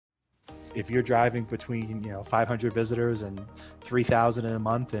if you're driving between 500 visitors and 3,000 in a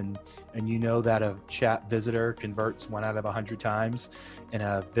month, and you know that a chat visitor converts 1 out of 100 times, and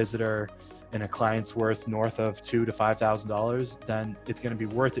a visitor and a client's worth north of $2,000 to $5,000, then it's going to be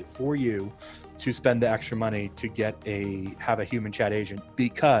worth it for you to spend the extra money to have a human chat agent,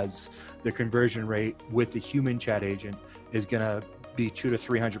 because the conversion rate with the human chat agent is going to be 200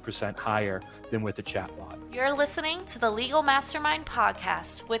 to 300% higher than with a chatbot. You're listening to the Legal Mastermind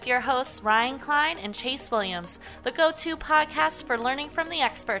podcast with your hosts Ryan Klein and Chase Williams, the go-to podcast for learning from the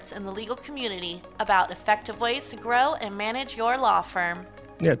experts in the legal community about effective ways to grow and manage your law firm.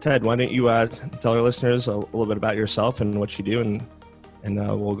 Yeah, Ted, why don't you tell our listeners a little bit about yourself and what you do, and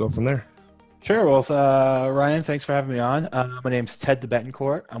we'll go from there. Sure. Well, Ryan, thanks for having me on. My name's Ted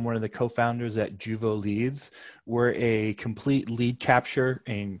DeBettencourt. I'm one of the co-founders at Juvo Leads. We're a complete lead capture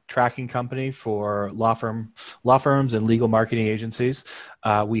and tracking company for law firms and legal marketing agencies.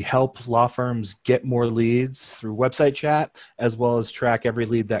 We help law firms get more leads through website chat, as well as track every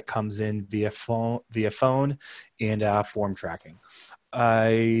lead that comes in via phone and form tracking.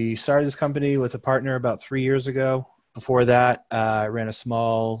 I started this company with a partner about 3 years ago. Before that, I ran a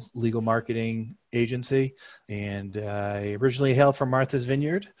small legal marketing agency, and I originally hailed from Martha's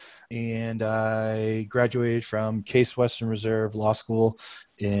Vineyard, and I graduated from Case Western Reserve Law School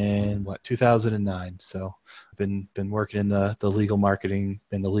in 2009. So I've been working in the legal marketing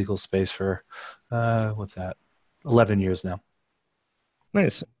in the legal space for 11 years now.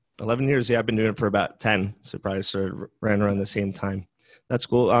 Nice. 11 years. Yeah, I've been doing it for about 10. So probably started ran around the same time. That's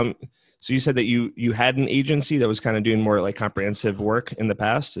cool. So you said that you had an agency that was kind of doing more like comprehensive work in the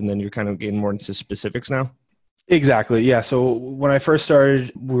past, and then you're kind of getting more into specifics now? Exactly. Yeah. So when I first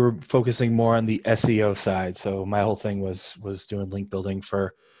started, we were focusing more on the SEO side. So my whole thing was doing link building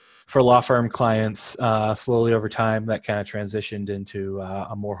for law firm clients. Slowly over time, that kind of transitioned into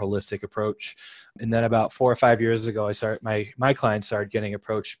a more holistic approach. And then about 4 or 5 years ago, my clients started getting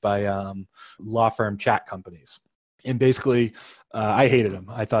approached by law firm chat companies. And basically, I hated them.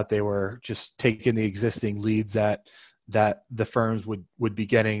 I thought they were just taking the existing leads that the firms would be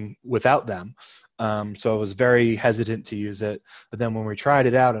getting without them. So I was very hesitant to use it. But then when we tried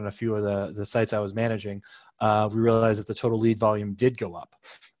it out on a few of the sites I was managing, we realized that the total lead volume did go up.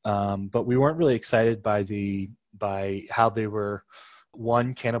 But we weren't really excited by how they were,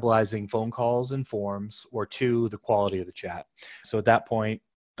 one, cannibalizing phone calls and forms, or two, the quality of the chat. So at that point,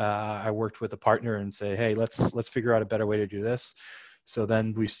 I worked with a partner and say, hey, let's figure out a better way to do this. So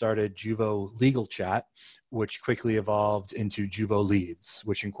then we started Juvo Legal Chat, which quickly evolved into Juvo Leads,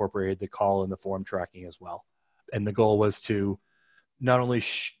 which incorporated the call and the form tracking as well. And the goal was to not only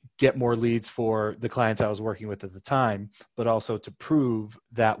get more leads for the clients I was working with at the time, but also to prove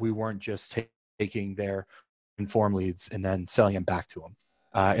that we weren't just taking their informed leads and then selling them back to them.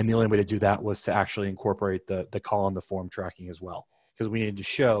 And the only way to do that was to actually incorporate the call and the form tracking as well, because we needed to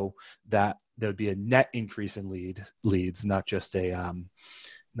show that there would be a net increase in leads, not just an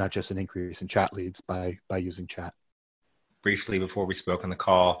increase in chat leads by using chat. Briefly, before we spoke on the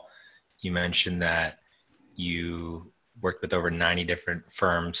call, you mentioned that you worked with over 90 different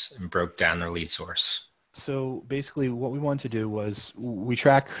firms and broke down their lead source. So basically what we wanted to do was we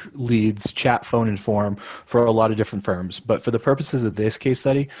track leads, chat, phone, and form for a lot of different firms. But for the purposes of this case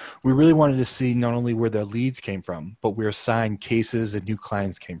study, we really wanted to see not only where their leads came from, but where signed cases and new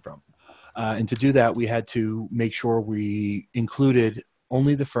clients came from. And to do that, we had to make sure we included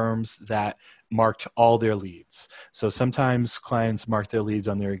only the firms that marked all their leads. So sometimes clients mark their leads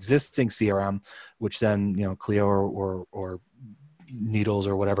on their existing CRM, which then, Clio or Needles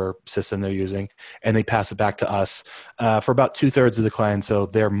or whatever system they're using, and they pass it back to us for about 2/3 of the clients. So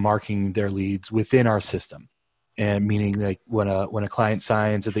they're marking their leads within our system, and meaning like when a client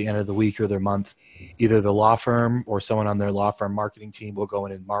signs at the end of the week or their month, either the law firm or someone on their law firm marketing team will go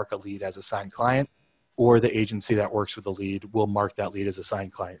in and mark a lead as a signed client, or the agency that works with the lead will mark that lead as a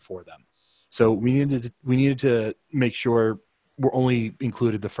signed client for them. So we needed to make sure we're only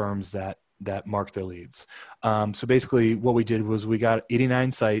included the firms that mark their leads. So basically what we did was we got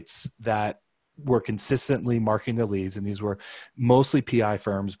 89 sites that were consistently marking their leads, and these were mostly PI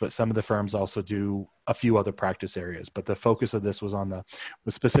firms, but some of the firms also do a few other practice areas. But the focus of this was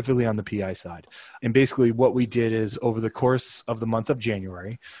specifically on the PI side. And basically what we did is over the course of the month of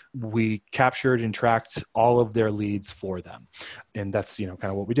January, we captured and tracked all of their leads for them. And that's, kind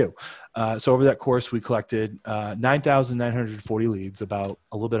of what we do. So over that course, we collected 9,940 leads, about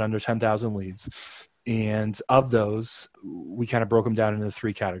a little bit under 10,000 leads. And of those, we kind of broke them down into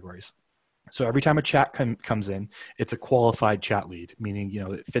 3 categories. So every time a chat comes in, it's a qualified chat lead, meaning,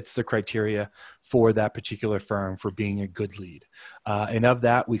 it fits the criteria for that particular firm for being a good lead. And of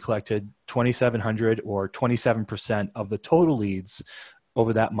that, we collected 2,700 or 27% of the total leads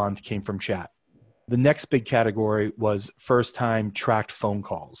over that month came from chat. The next big category was first-time tracked phone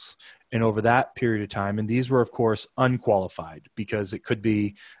calls. And over that period of time, and these were, of course, unqualified because it could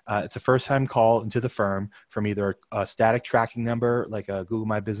be, it's a first-time call into the firm from either a static tracking number, like a Google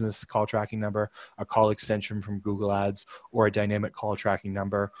My Business call tracking number, a call extension from Google Ads, or a dynamic call tracking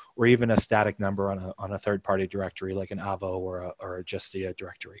number, or even a static number on a third-party directory like an Avvo or a Justia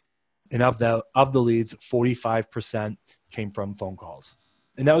directory. And of the leads, 45% came from phone calls.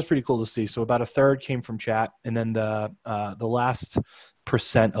 And that was pretty cool to see. So about a third came from chat, and then the last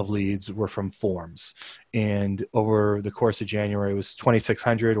percent of leads were from forms. And over the course of January, it was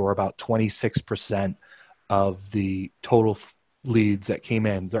 2,600, or about 26% of the total leads that came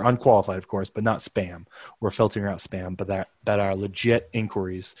in. They're unqualified, of course, but not spam. We're filtering out spam, but that are legit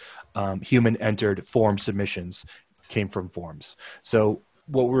inquiries, human-entered form submissions came from forms. So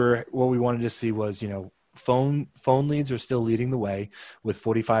what we wanted to see was, phone leads are still leading the way with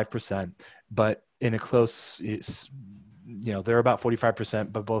 45%, but in a close, they're about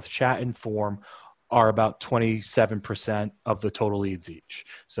 45%, but both chat and form are about 27% of the total leads each.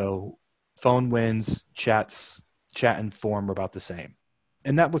 So phone wins, chat and form are about the same.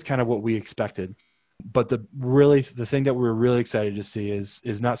 And that was kind of what we expected. But the thing that we were really excited to see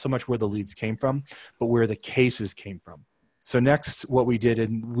is not so much where the leads came from, but where the cases came from. So next, what we did,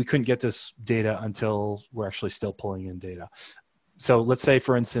 and we couldn't get this data until we're actually still pulling in data. So let's say,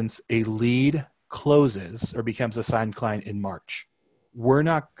 for instance, a lead closes or becomes a signed client in March. We're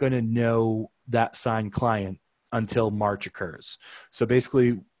not going to know that signed client until March occurs. So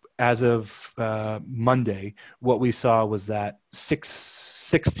basically, as of Monday, what we saw was that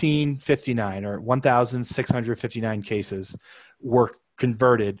 1,659 or 1,659 cases were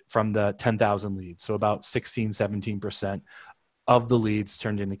converted from the 10,000 leads. So about 17% of the leads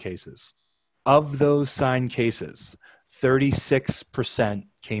turned into cases. Of those signed cases, 36%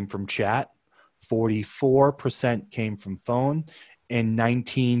 came from chat, 44% came from phone, and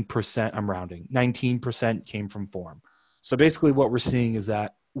 19%, I'm rounding, 19% came from form. So basically what we're seeing is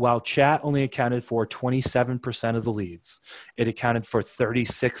that while chat only accounted for 27% of the leads, it accounted for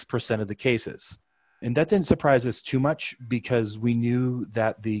 36% of the cases. And that didn't surprise us too much because we knew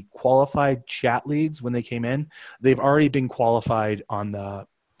that the qualified chat leads, when they came in, they've already been qualified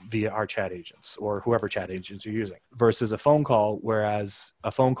via our chat agents or whoever chat agents you're using, versus a phone call, whereas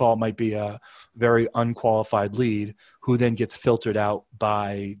a phone call might be a very unqualified lead who then gets filtered out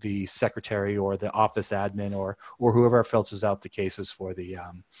by the secretary or the office admin or whoever filters out the cases for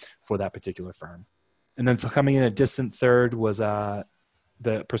that particular firm. And then coming in a distant third was the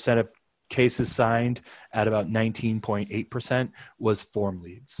percent of cases signed at about 19.8% was form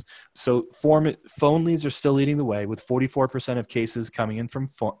leads. So phone leads are still leading the way with 44% of cases coming in from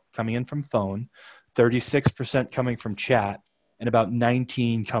phone, 36% coming from chat, and about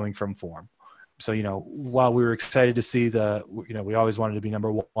 19 coming from form. So, while we were excited to see we always wanted to be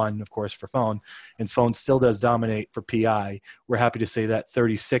number one, of course, for phone, and phone still does dominate for PI, we're happy to say that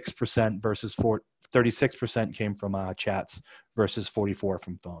 36% came from chats versus 44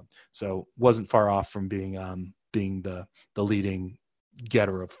 from phone. So wasn't far off from being the leading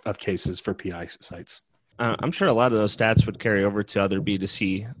getter of cases for PI sites. I'm sure a lot of those stats would carry over to other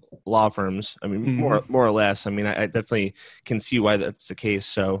B2C law firms. I mean, more or less. I mean, I definitely can see why that's the case.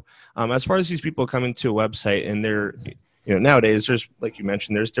 So as far as these people coming to a website and they're, nowadays there's, like you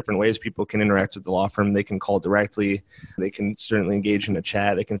mentioned, there's different ways people can interact with the law firm. They can call directly. They can certainly engage in a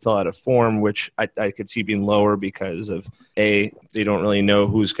chat. They can fill out a form, which I could see being lower because of A, they don't really know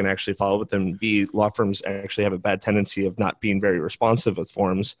who's going to actually follow with them. B, law firms actually have a bad tendency of not being very responsive with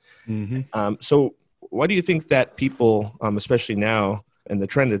forms. So why do you think that people, especially now, and the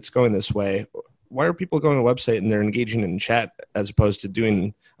trend that's going this way, why are people going to a website and they're engaging in chat as opposed to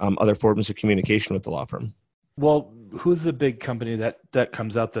doing other forms of communication with the law firm? Well, who's the big company that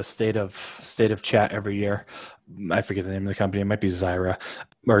comes out the state of chat every year? I forget the name of the company. It might be Zyra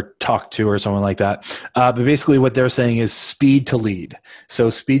or Talk2 or someone like that. But basically what they're saying is speed to lead. So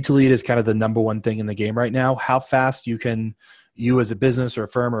speed to lead is kind of the number one thing in the game right now. How fast you as a business or a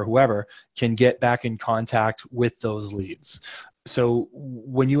firm or whoever can get back in contact with those leads. So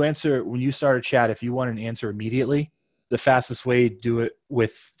when you start a chat, if you want an answer immediately, the fastest way to do it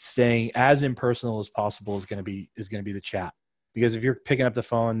with staying as impersonal as possible is going to be the chat. Because if you're picking up the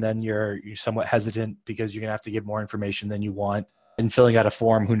phone, then you're somewhat hesitant because you're going to have to give more information than you want. And filling out a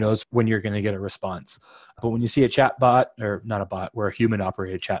form, who knows when you're going to get a response. But when you see a chat bot, or not a bot, we're a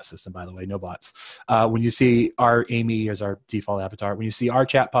human-operated chat system, by the way, no bots. When you see our Amy as our default avatar, when you see our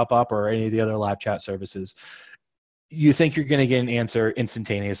chat pop up or any of the other live chat services, you think you're going to get an answer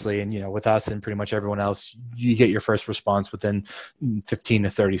instantaneously. And, with us and pretty much everyone else, you get your first response within 15 to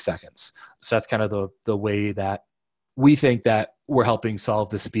 30 seconds. So that's kind of the way that we think that we're helping solve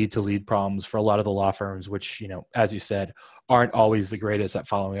the speed to lead problems for a lot of the law firms, which, as you said, aren't always the greatest at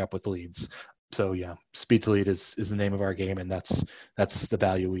following up with leads. So yeah, speed to lead is the name of our game. And that's the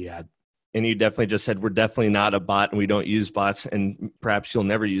value we add. And you definitely just said, we're definitely not a bot and we don't use bots, and perhaps you'll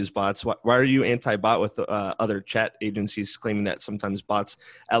never use bots. Why are you anti-bot with other chat agencies claiming that sometimes bots,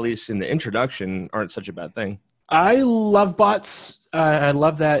 at least in the introduction, aren't such a bad thing? I love bots. I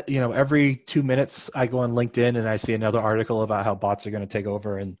love that, every 2 minutes I go on LinkedIn and I see another article about how bots are going to take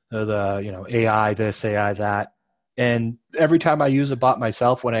over and AI this, AI that. And every time I use a bot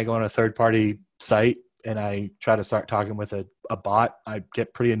myself, when I go on a third-party site and I try to start talking with a bot, I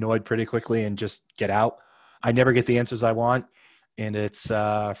get pretty annoyed pretty quickly and just get out. I never get the answers I want, and it's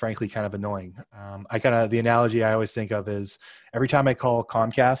frankly kind of annoying. The analogy I always think of is every time I call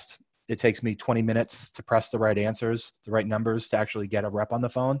Comcast, it takes me 20 minutes to press the right answers, the right numbers to actually get a rep on the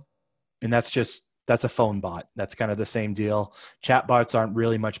phone. And that's a phone bot. That's kind of the same deal. Chat bots aren't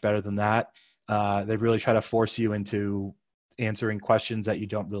really much better than that. They really try to force you into answering questions that you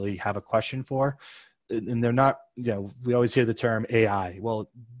don't really have a question for. And they're not, we always hear the term AI. Well,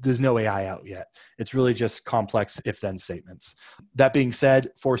 there's no AI out yet. It's really just complex if-then statements. That being said,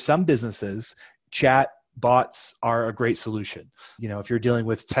 for some businesses, chat bots are a great solution. If you're dealing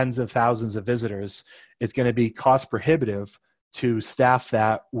with tens of thousands of visitors, it's going to be cost prohibitive to staff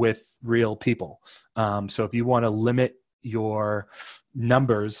that with real people. So if you want to limit your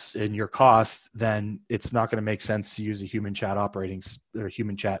numbers and your cost, then it's not going to make sense to use a human chat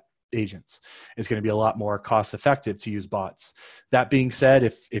human chat agents. It's going to be a lot more cost effective to use bots. That being said,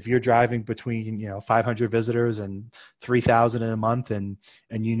 if you're driving between 500 visitors and 3,000 in a month, and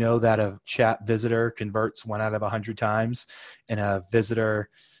that a chat visitor converts 1 out of 100 times, and a visitor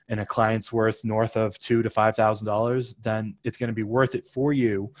and a client's worth north of $2,000 to $5,000, then it's going to be worth it for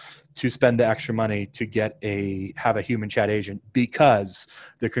you to spend the extra money to have a human chat agent, because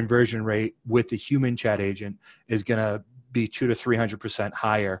the conversion rate with the human chat agent is going to be 200 to 300%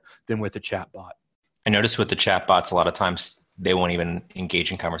 higher than with a chat bot. I noticed with the chat bots, a lot of times they won't even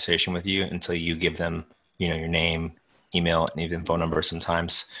engage in conversation with you until you give them, your name, email, and even phone number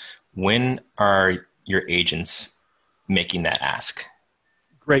sometimes. When are your agents making that ask?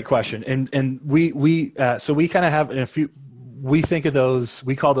 Great question. And we kind of have a few, we think of those,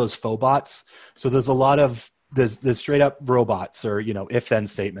 we call those faux bots. So there's a lot of, there's straight up robots or, if-then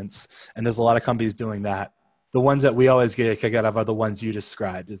statements. And there's a lot of companies doing that. The ones that we always get a kick out of are the ones you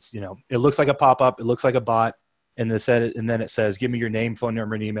described. It's, it looks like a pop-up, it looks like a bot, and then it says, give me your name, phone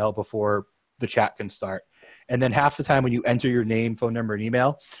number, and email before the chat can start. And then half the time when you enter your name, phone number, and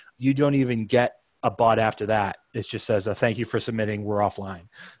email, you don't even get a bot after that. It just says, thank you for submitting, we're offline.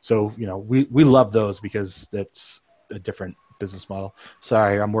 So, we love those because that's a different business model.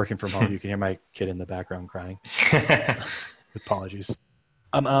 Sorry, I'm working from home. You can hear my kid in the background crying. Apologies.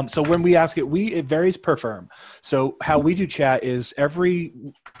 So when we ask it varies per firm. So how we do chat is every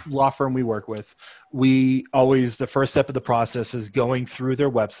law firm we work with, the first step of the process is going through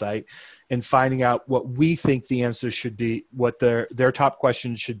their website and finding out what we think the answers should be, what their top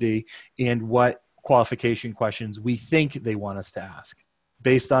questions should be, and what qualification questions we think they want us to ask.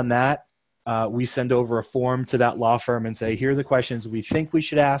 Based on that, we send over a form to that law firm and say, here are the questions we think we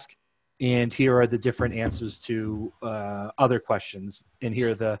should ask. And here are the different answers to other questions. And here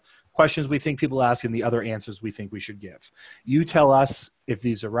are the questions we think people ask and the other answers we think we should give. You tell us if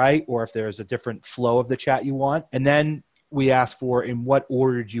these are right or if there's a different flow of the chat you want. And then we ask for, in what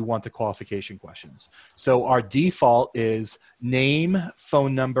order do you want the qualification questions? So our default is name,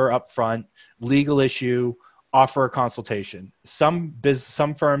 phone number up front, legal issue, offer a consultation. Some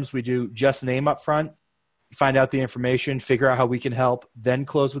firms we do just name up front. Find out the information, figure out how we can help, then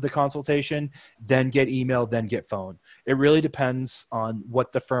close with the consultation, then get email, then get phone. It really depends on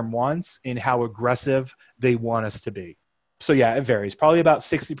what the firm wants and how aggressive they want us to be. So yeah, it varies. Probably about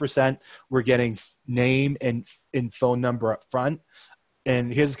 60% we're getting name and phone number up front.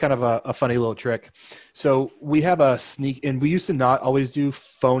 And here's kind of a funny little trick. So we have a sneak, and we used to not always do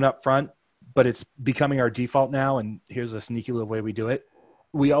phone up front, but it's becoming our default now. And here's a sneaky little way we do it.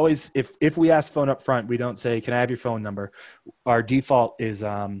 We always, if we ask phone up front, we don't say, can I have your phone number? Our default is,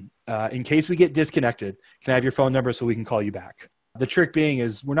 in case we get disconnected, can I have your phone number so we can call you back? The trick being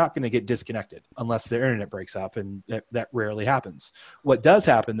is we're not going to get disconnected unless the internet breaks up, and that rarely happens. What does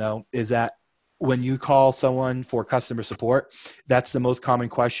happen, though, is that when you call someone for customer support, that's the most common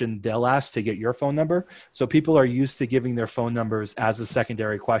question they'll ask to get your phone number. So people are used to giving their phone numbers as a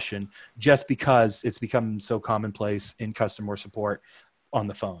secondary question just because it's become so commonplace in customer support on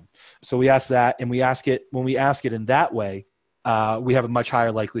the phone. So we ask that, and we ask it when we ask it in that way, we have a much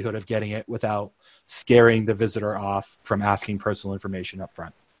higher likelihood of getting it without scaring the visitor off from asking personal information up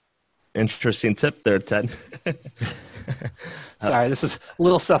front. Interesting tip there, Ted. Sorry, this is a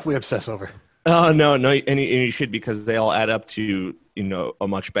little stuff we obsess over. Oh, no, and you should, because they all add up to, a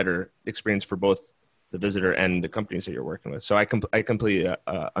much better experience for both the visitor and the companies that you're working with. So I completely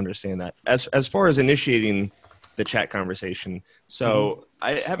understand that. As far as initiating the chat conversation, so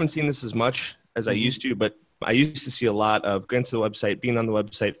I haven't seen this as much as I used to, but I used to see a lot of going to the website, being on the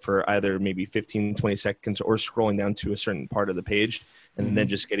website for either maybe 15, 20 seconds or scrolling down to a certain part of the page, and then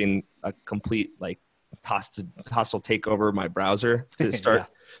just getting a complete hostile takeover of my browser to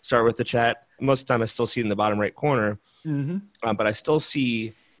start with the chat. Most of the time I still see it in the bottom right corner, but I still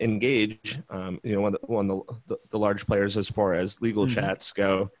see Engage, one of the large players as far as legal chats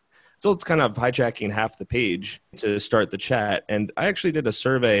go. Still, it's kind of hijacking half the page to start the chat. And I actually did a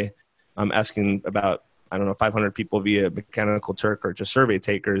survey asking about, 500 people via Mechanical Turk or just survey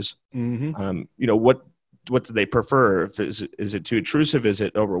takers. What do they prefer? Is it too intrusive? Is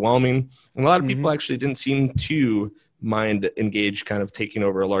it overwhelming? And a lot of people actually didn't seem to mind Engage kind of taking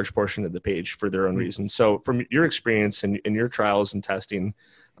over a large portion of the page for their own reasons. So from your experience and your trials and testing,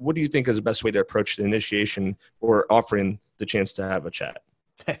 what do you think is the best way to approach the initiation or offering the chance to have a chat?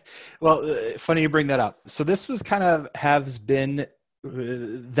 Well, funny you bring that up. So this was kind of has been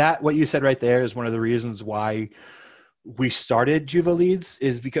that what you said right there is one of the reasons why we started Juvo Leads,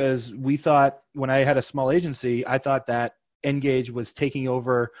 is because we thought, when I had a small agency, I thought that Engage was taking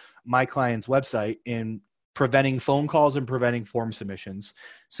over my client's website and preventing phone calls and preventing form submissions.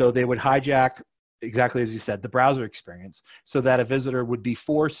 So they would hijack, exactly as you said, the browser experience, so that a visitor would be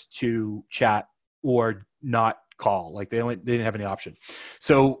forced to chat or not call. Like they didn't have any option.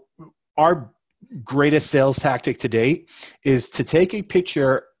 So our greatest sales tactic to date is to take a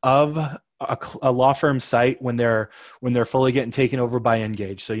picture of a law firm site when they're fully getting taken over by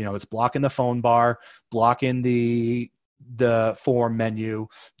Engage. So, it's blocking the phone bar, blocking the form menu,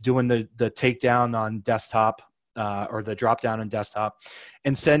 doing the takedown on desktop or the drop down on desktop,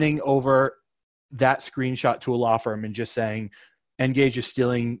 and sending over that screenshot to a law firm and just saying, Engage is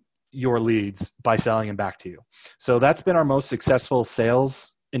stealing your leads by selling them back to you. So that's been our most successful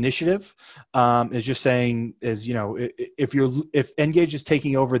sales initiative, is just saying, if Engage is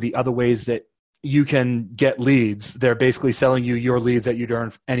taking over the other ways that you can get leads, they're basically selling you your leads that you'd earn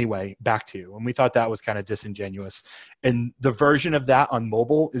anyway back to you. And we thought that was kind of disingenuous. And the version of that on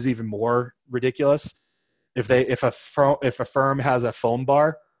mobile is even more ridiculous. If a firm has a phone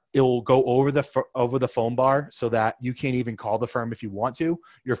bar, it will go over the phone bar so that you can't even call the firm if you want to.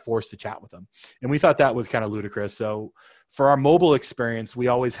 You're forced to chat with them. And we thought that was kind of ludicrous. So for our mobile experience, we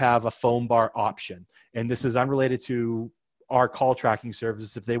always have a phone bar option. And this is unrelated to our call tracking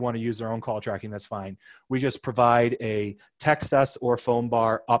service. If they want to use their own call tracking, that's fine. We just provide a text us or phone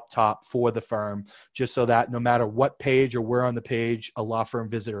bar up top for the firm, just so that no matter what page or where on the page a law firm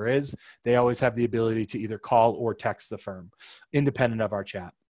visitor is, they always have the ability to either call or text the firm, independent of our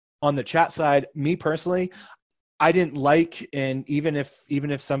chat. On the chat side, me personally, I didn't like, and even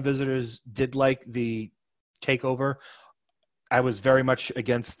if some visitors did like the takeover, I was very much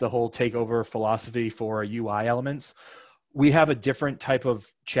against the whole takeover philosophy for UI elements. We have a different type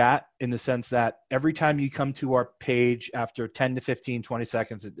of chat in the sense that every time you come to our page after 10 to 15, 20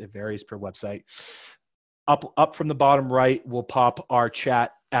 seconds, it varies per website, up from the bottom right will pop our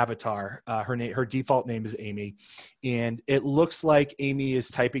chat avatar. Her default name is Amy, and it looks like Amy is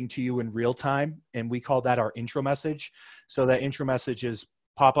typing to you in real time, and we call that our intro message. So that intro message is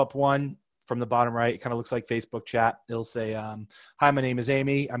pop-up one from the bottom right. It kind of looks like Facebook chat. It'll say, hi, my name is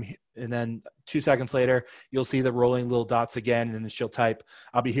Amy. And then 2 seconds later, you'll see the rolling little dots again, and then she'll type,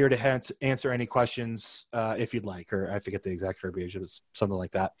 I'll be here to answer any questions if you'd like, or I forget the exact verbiage. It was something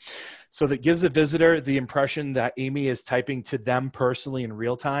like that. So that gives the visitor the impression that Amy is typing to them personally in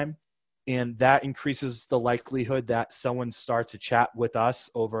real time. And that increases the likelihood that someone starts to chat with us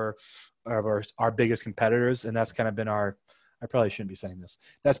over our biggest competitors. And that's kind of been I probably shouldn't be saying this.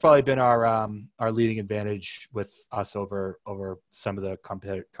 That's probably been our leading advantage with us over some of the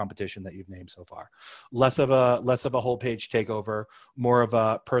competition that you've named so far. Less of a whole page takeover, more of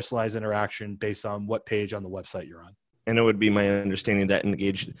a personalized interaction based on what page on the website you're on. And it would be my understanding that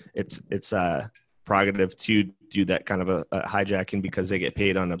Engage, it's prerogative to do that kind of a hijacking because they get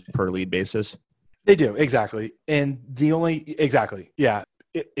paid on a per lead basis. They do, exactly. And exactly. Yeah,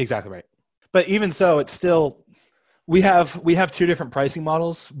 exactly right. But even so, it's still, we have two different pricing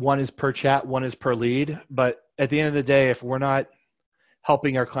models. One is per chat, one is per lead. But at the end of the day, if we're not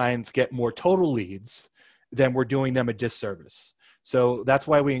helping our clients get more total leads, then we're doing them a disservice. So that's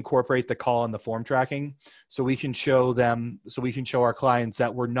why we incorporate the call and the form tracking, so we can show our clients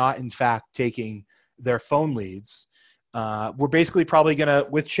that we're not in fact taking their phone leads. We're basically probably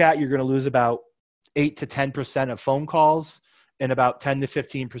with chat, you're gonna lose about 8 to 10% of phone calls and about 10 to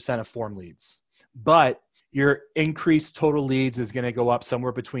 15% of form leads. But your increased total leads is going to go up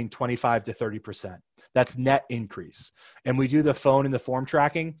somewhere between 25 to 30%. That's net increase. And we do the phone and the form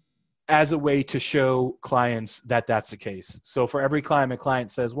tracking as a way to show clients that that's the case. So for every client, a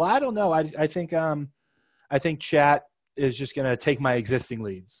client says, well, I don't know. I think chat is just going to take my existing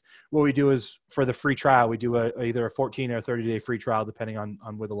leads. What we do is, for the free trial, we do either a 14 or a 30-day free trial, depending on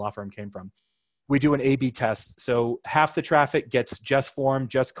where the law firm came from. We do an A/B test. So half the traffic gets just form,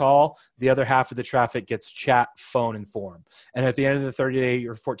 just call. The other half of the traffic gets chat, phone, and form. And at the end of the 30-day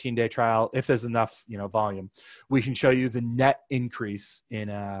or 14-day trial, if there's enough, volume, we can show you the net increase in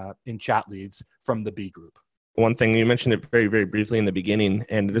chat leads from the B group. One thing, you mentioned it very, very briefly in the beginning,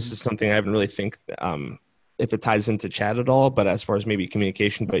 and this is something I haven't really think if it ties into chat at all, but as far as maybe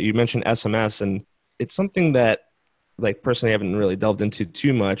communication, but you mentioned SMS, and it's something that, like, personally, I haven't really delved into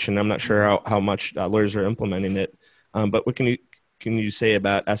too much, and I'm not sure how much lawyers are implementing it. But what can you say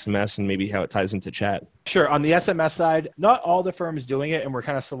about SMS and maybe how it ties into chat? Sure. On the SMS side, not all the firms doing it, and we're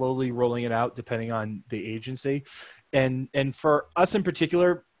kind of slowly rolling it out depending on the agency. And for us in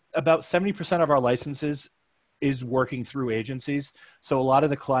particular, about 70% of our licenses is working through agencies. So a lot of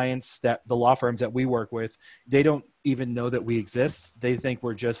the clients, that the law firms that we work with, they don't even know that we exist. They think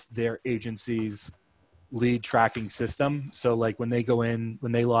we're just their agency's lead tracking system. So like when they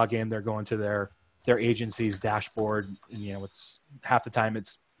log in, they're going to their agency's dashboard, and it's half the time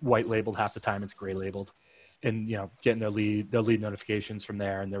it's white labeled, half the time it's gray labeled, and getting their lead notifications from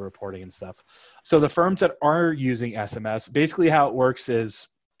there and their reporting and stuff. So the firms that are using SMS, basically how it works is,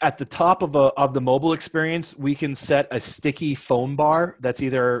 at the top of the mobile experience, we can set a sticky phone bar that's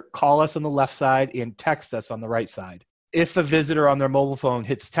either call us on the left side and text us on the right side. If a visitor on their mobile phone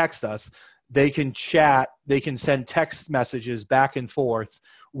hits text us, they can chat, they can send text messages back and forth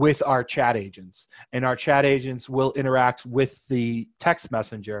with our chat agents. And our chat agents will interact with the text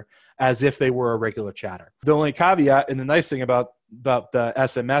messenger as if they were a regular chatter. The only caveat, and the nice thing about the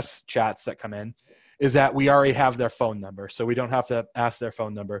SMS chats that come in, is that we already have their phone number, so we don't have to ask their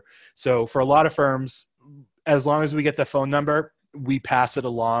phone number. So for a lot of firms, as long as we get the phone number, we pass it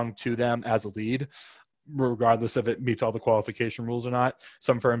along to them as a lead, regardless if it meets all the qualification rules or not.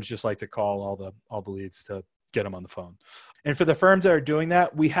 Some firms just like to call all the leads to get them on the phone. And for the firms that are doing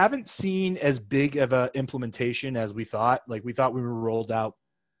that, we haven't seen as big of an implementation as we thought. Like, we thought we were rolled out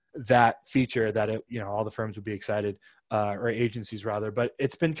that feature that all the firms would be excited, or agencies rather, but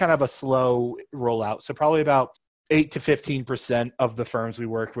it's been kind of a slow rollout. So probably about 8 to 15% of the firms we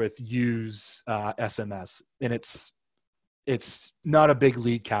work with use SMS, and it's not a big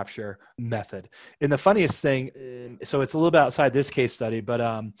lead capture method. And the funniest thing, so it's a little bit outside this case study, but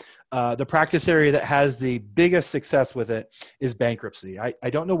the practice area that has the biggest success with it is bankruptcy. I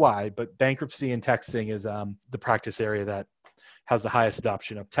don't know why, but bankruptcy and texting is the practice area that has the highest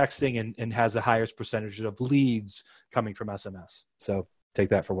adoption of texting and has the highest percentage of leads coming from SMS. So take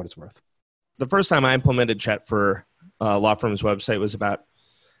that for what it's worth. The first time I implemented chat for a law firm's website was about,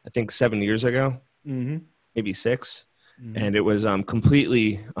 I think, 7 years ago, maybe 6. And it was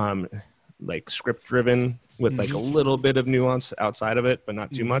completely like script driven with like a little bit of nuance outside of it, but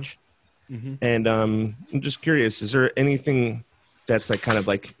not too much. And I'm just curious, is there anything that's like kind of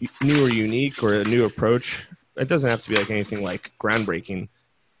like new or unique or a new approach? It doesn't have to be like anything like groundbreaking,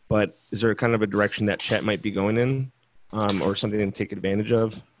 but is there kind of a direction that chat might be going in, or something to take advantage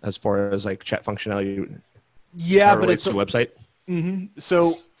of as far as like chat functionality? Yeah, but it's a website.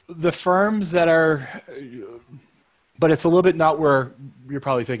 So the firms that are, but it's a little bit not where you're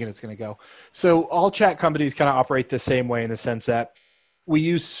probably thinking it's going to go. So all chat companies kind of operate the same way, in the sense that we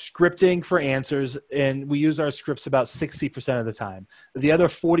use scripting for answers, and we use our scripts about 60% of the time. The other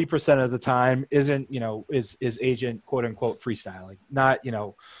 40% of the time isn't, is agent, quote unquote, freestyling, not,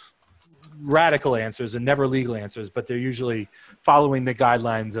 radical answers and never legal answers, but they're usually following the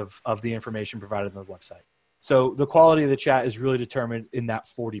guidelines of the information provided on the website. So the quality of the chat is really determined in that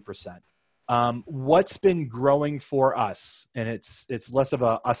 40%. What's been growing for us, and it's less of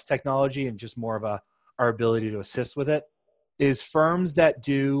a us technology and just more of our ability to assist with it, is firms that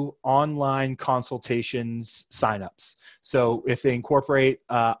do online consultations signups. So if they incorporate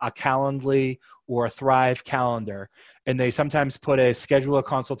a Calendly or a Thrive calendar, and they sometimes schedule a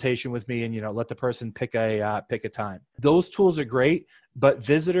consultation with me and, let the person pick a time. Those tools are great, but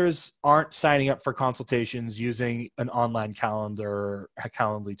visitors aren't signing up for consultations using an online calendar, a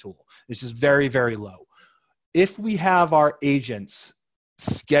Calendly tool. It's just very, very low. If we have our agents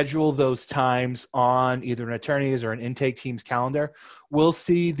schedule those times on either an attorney's or an intake team's calendar, we'll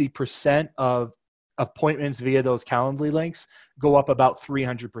see the percent of appointments via those Calendly links go up about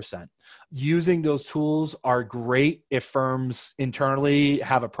 300%. Using those tools are great if firms internally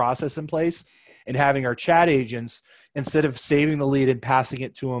have a process in place, and having our chat agents, instead of saving the lead and passing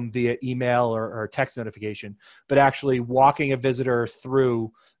it to them via email or text notification, but actually walking a visitor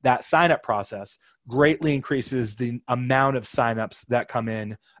through that sign-up process, greatly increases the amount of sign-ups that come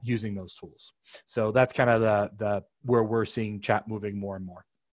in using those tools. So that's kind of the where we're seeing chat moving more and more.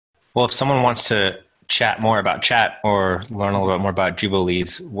 Well, if someone wants to chat more about chat or learn a little bit more about Juvo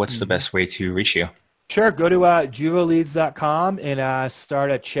Leads, what's the best way to reach you? Sure. Go to juvoleads.com and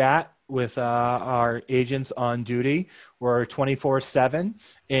start a chat with our agents on duty. We're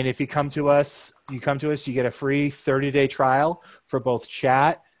 24/7. And if you come to us, you get a free 30-day trial for both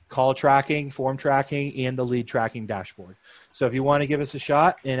chat, call tracking, form tracking, and the lead tracking dashboard. So if you want to give us a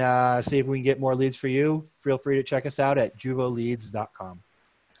shot and see if we can get more leads for you, feel free to check us out at juvoleads.com.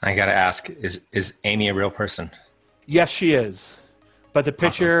 I got to ask, is Amy a real person? Yes, she is. But the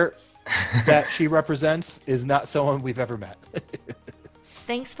picture that she represents is not someone we've ever met.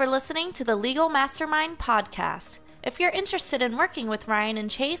 Thanks for listening to the Legal Mastermind podcast. If you're interested in working with Ryan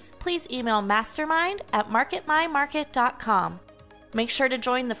and Chase, please email mastermind@marketmymarket.com. Make sure to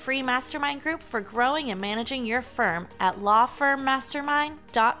join the free mastermind group for growing and managing your firm at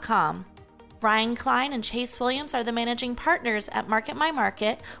lawfirmmastermind.com. Ryan Klein and Chase Williams are the managing partners at Market My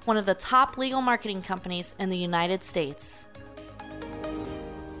Market, one of the top legal marketing companies in the United States.